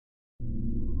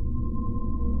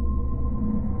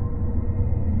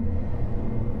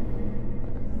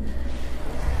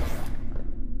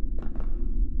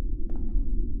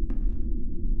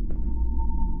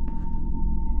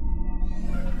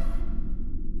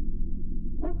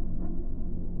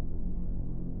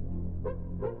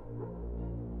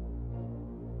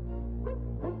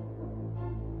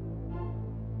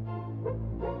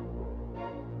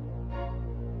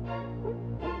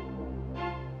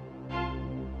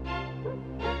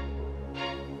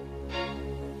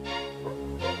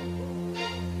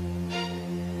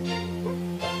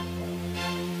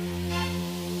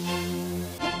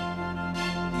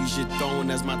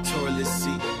throne as my toilet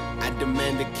seat. I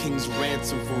demand a king's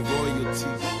ransom for royalty.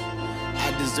 I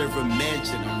deserve a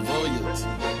mansion, I'm royalty.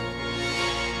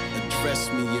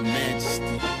 Address me, your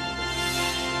majesty.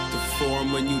 To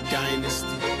form a new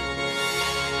dynasty.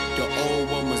 The old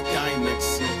one was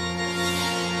dynasty.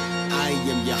 I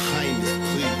am your highness,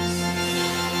 please.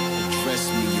 Address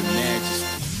me, your majesty.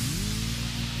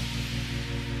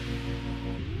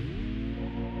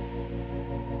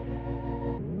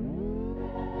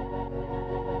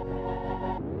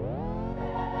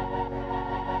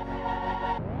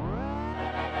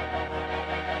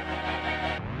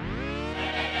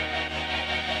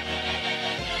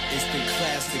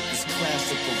 This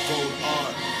classical gold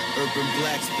art, urban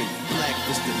blacksmith,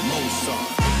 blacklisted Mozart.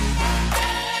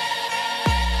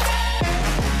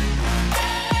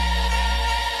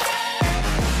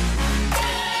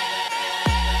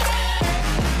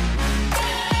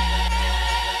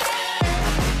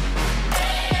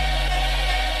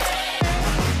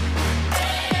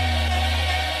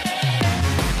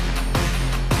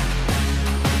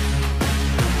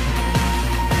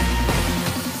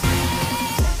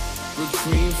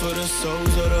 Requiem for the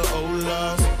souls of the old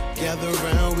lost. Gather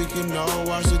round, we can all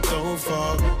watch the throne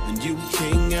fall. The new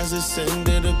king has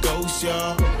ascended, a ghost,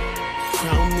 y'all.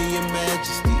 Crown me your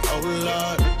majesty, oh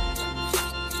Lord.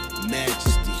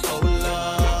 Majesty, oh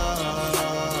Lord.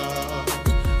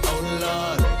 Oh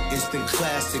Lord. Instant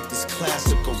classic, this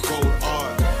classical gold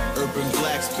art. Urban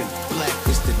blacksmith,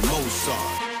 blacklisted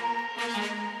Mozart.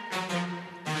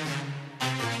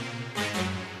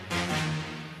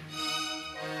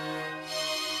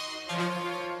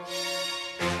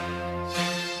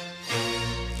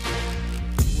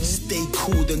 Stay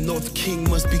cool, the North King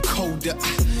must be colder.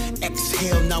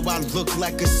 Exhale, now I look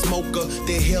like a smoker.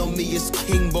 They hail me as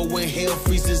king, but when hell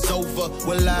freezes over,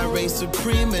 will I reign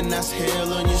supreme and that's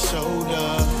hell on your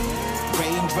shoulder.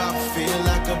 Raindrop feel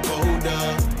like a boulder.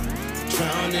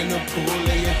 Drown in a pool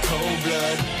of your cold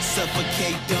blood.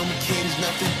 Suffocate them kings,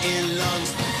 nothing in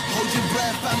lungs. Hold your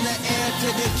breath, I'm the heir to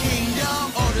the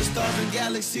kingdom. All the stars and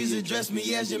galaxies address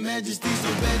me as your majesty. So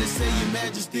better say your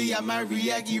majesty, I might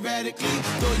react erratically.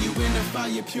 Throw you in the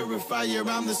fire, purifier,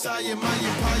 I'm the sire. My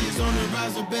empire's on the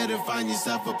rise, or better find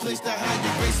yourself a place to hide.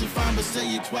 Your grace and fine, but say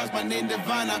it twice, my name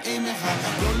divine, I'm aiming high.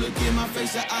 Don't look in my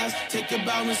face or eyes, take a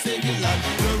bow and save your life.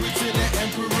 Glory to the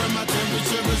emperor, my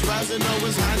temperature is rising. Oh,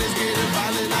 his highness getting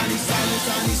violent, I need